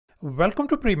Welcome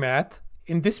to Premath.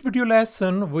 In this video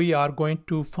lesson, we are going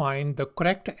to find the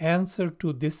correct answer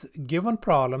to this given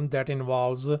problem that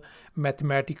involves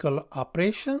mathematical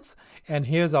operations. And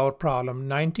here's our problem: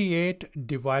 98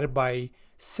 divided by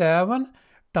 7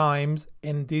 times,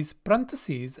 in these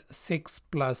parentheses, 6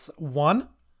 plus 1.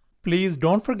 Please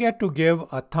don't forget to give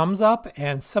a thumbs up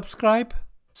and subscribe.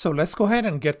 So let's go ahead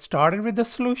and get started with the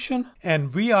solution,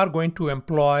 and we are going to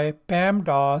employ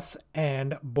PEMDAS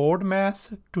and board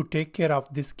mass to take care of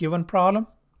this given problem.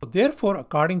 Therefore,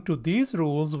 according to these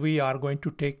rules, we are going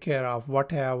to take care of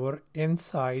whatever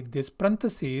inside this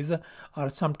parentheses, or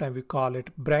sometimes we call it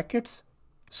brackets.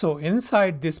 So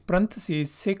inside this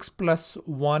parentheses, 6 plus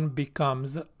 1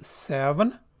 becomes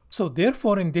 7. So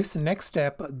therefore, in this next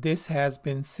step, this has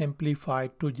been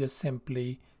simplified to just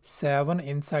simply 7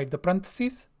 inside the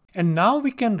parentheses. And now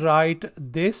we can write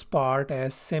this part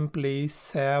as simply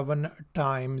 7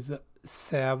 times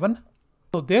 7.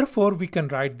 So therefore, we can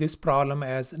write this problem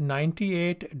as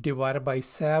 98 divided by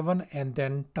 7 and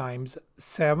then times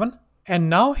 7. And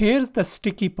now here's the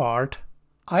sticky part.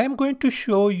 I am going to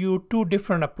show you two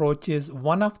different approaches.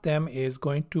 One of them is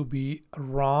going to be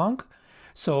wrong.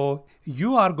 So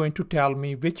you are going to tell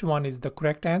me which one is the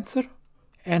correct answer.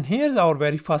 And here's our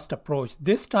very first approach.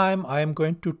 This time I am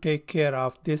going to take care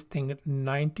of this thing,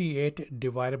 98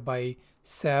 divided by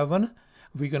 7.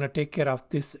 We're going to take care of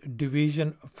this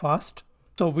division first.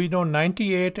 So we know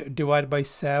 98 divided by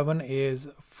 7 is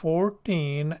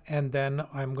 14, and then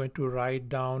I'm going to write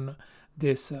down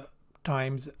this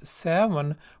times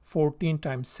 7. 14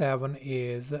 times 7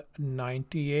 is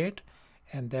 98.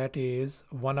 And that is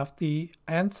one of the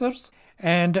answers.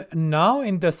 And now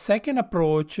in the second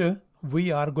approach,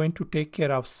 we are going to take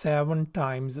care of 7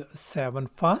 times 7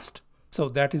 first. So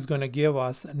that is going to give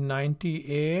us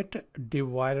 98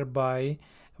 divided by,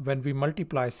 when we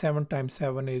multiply 7 times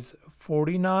 7 is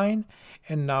 49.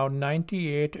 And now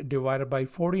 98 divided by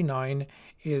 49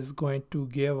 is going to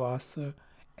give us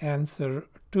answer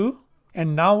 2.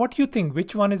 And now what do you think?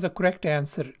 Which one is the correct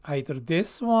answer? Either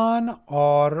this one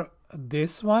or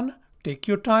this one? Take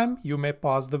your time, you may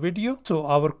pause the video. So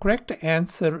our correct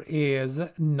answer is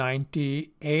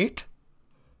 98.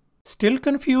 Still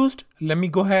confused? Let me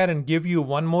go ahead and give you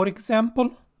one more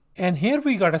example. And here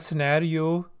we got a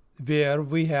scenario where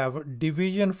we have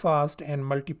division first and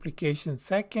multiplication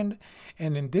second.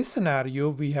 And in this scenario,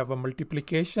 we have a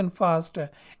multiplication first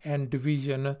and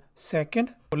division second.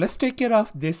 So let's take care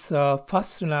of this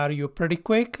first scenario pretty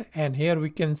quick. And here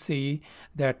we can see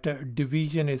that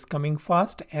division is coming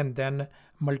first and then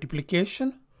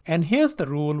multiplication. And here's the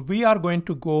rule: we are going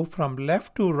to go from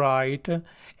left to right,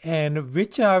 and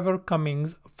whichever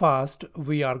comes first,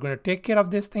 we are going to take care of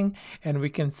this thing. And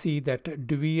we can see that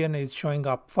division is showing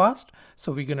up first.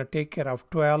 So we're going to take care of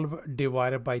 12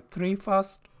 divided by 3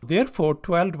 first. Therefore,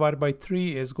 12 divided by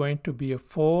 3 is going to be a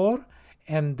 4,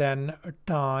 and then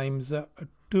times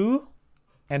 2.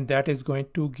 And that is going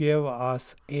to give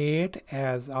us 8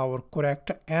 as our correct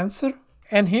answer.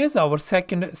 And here's our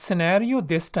second scenario.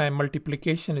 This time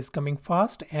multiplication is coming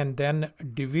first and then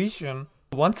division.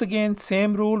 Once again,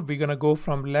 same rule. We're going to go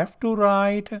from left to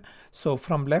right. So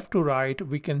from left to right,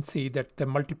 we can see that the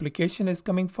multiplication is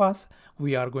coming first.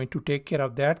 We are going to take care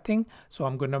of that thing. So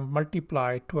I'm going to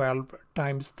multiply 12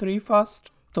 times 3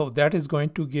 first. So that is going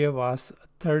to give us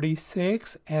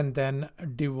 36, and then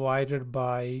divided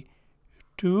by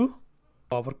 2.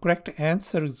 Our correct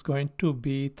answer is going to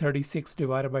be 36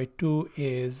 divided by 2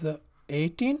 is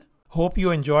 18. Hope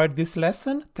you enjoyed this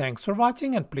lesson. Thanks for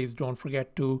watching, and please don't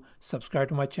forget to subscribe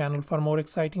to my channel for more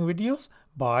exciting videos.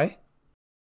 Bye.